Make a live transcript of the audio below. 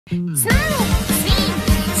Squire.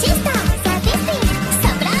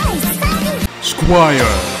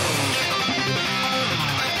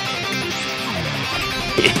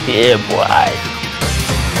 Yeah, boy.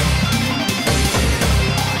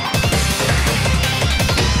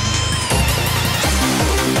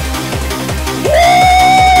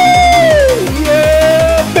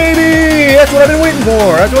 Yeah, baby! That's what I've been waiting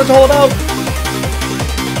for! That's what it's all about!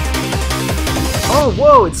 Oh,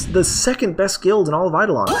 whoa! It's the second best guild in all of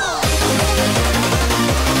Idleon.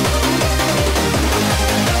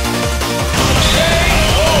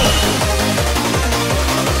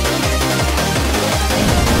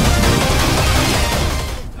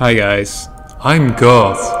 Hi guys, I'm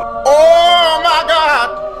God. Oh my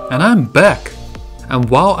God! And I'm back. And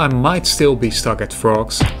while I might still be stuck at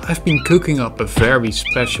frogs, I've been cooking up a very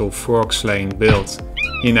special frog slaying build.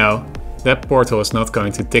 You know, that portal is not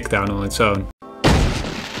going to tick down on its own.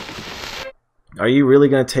 Are you really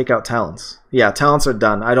going to take out talents? Yeah, talents are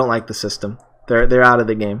done. I don't like the system. They're out of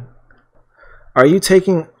the game. Are you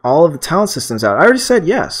taking all of the talent systems out? I already said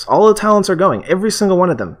yes. All of the talents are going. Every single one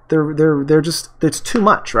of them. They're just, it's too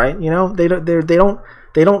much, right? You know, they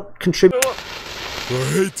don't contribute. I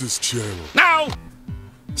hate this channel. No!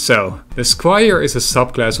 So, the Squire is a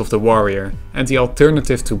subclass of the warrior and the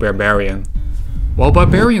alternative to barbarian. While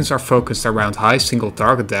barbarians are focused around high single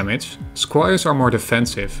target damage, squires are more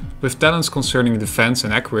defensive, with talents concerning defense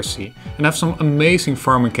and accuracy, and have some amazing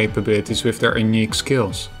farming capabilities with their unique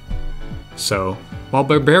skills. So, while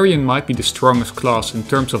barbarian might be the strongest class in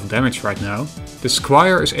terms of damage right now, the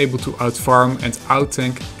squire is able to outfarm and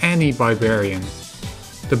outtank any barbarian.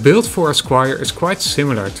 The build for a squire is quite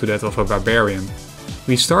similar to that of a barbarian.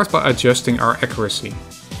 We start by adjusting our accuracy.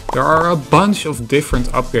 There are a bunch of different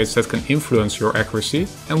upgrades that can influence your accuracy,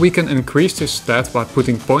 and we can increase this stat by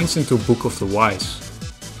putting points into Book of the Wise.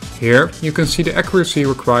 Here you can see the accuracy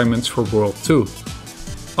requirements for World 2.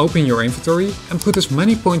 Open your inventory and put as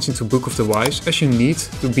many points into Book of the Wise as you need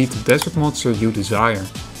to beat the desert monster you desire.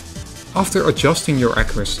 After adjusting your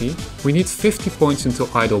accuracy, we need 50 points into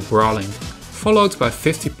Idle Brawling, followed by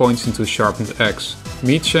 50 points into Sharpened Axe,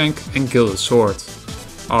 Meat Shank and Gilded Sword.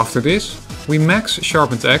 After this, we max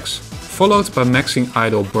Sharpened Axe, followed by maxing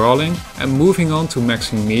Idle Brawling and moving on to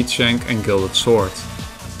maxing Meat Shank and Gilded Sword.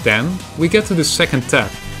 Then we get to the second tab.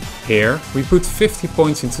 Here we put 50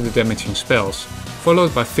 points into the damaging spells,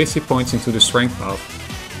 followed by 50 points into the strength buff.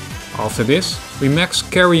 After this, we max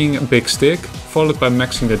carrying a big stick, followed by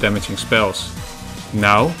maxing the damaging spells.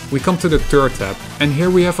 Now we come to the third tab, and here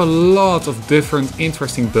we have a lot of different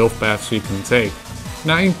interesting build paths we can take,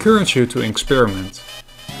 and I encourage you to experiment.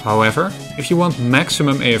 However, if you want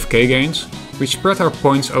maximum AFK gains, we spread our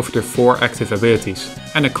points over the 4 active abilities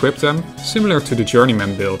and equip them similar to the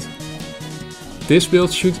Journeyman build. This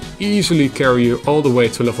build should easily carry you all the way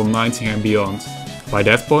to level 90 and beyond. By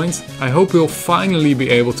that point, I hope we'll finally be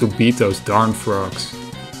able to beat those darn frogs.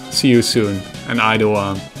 See you soon, and idle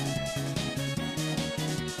on.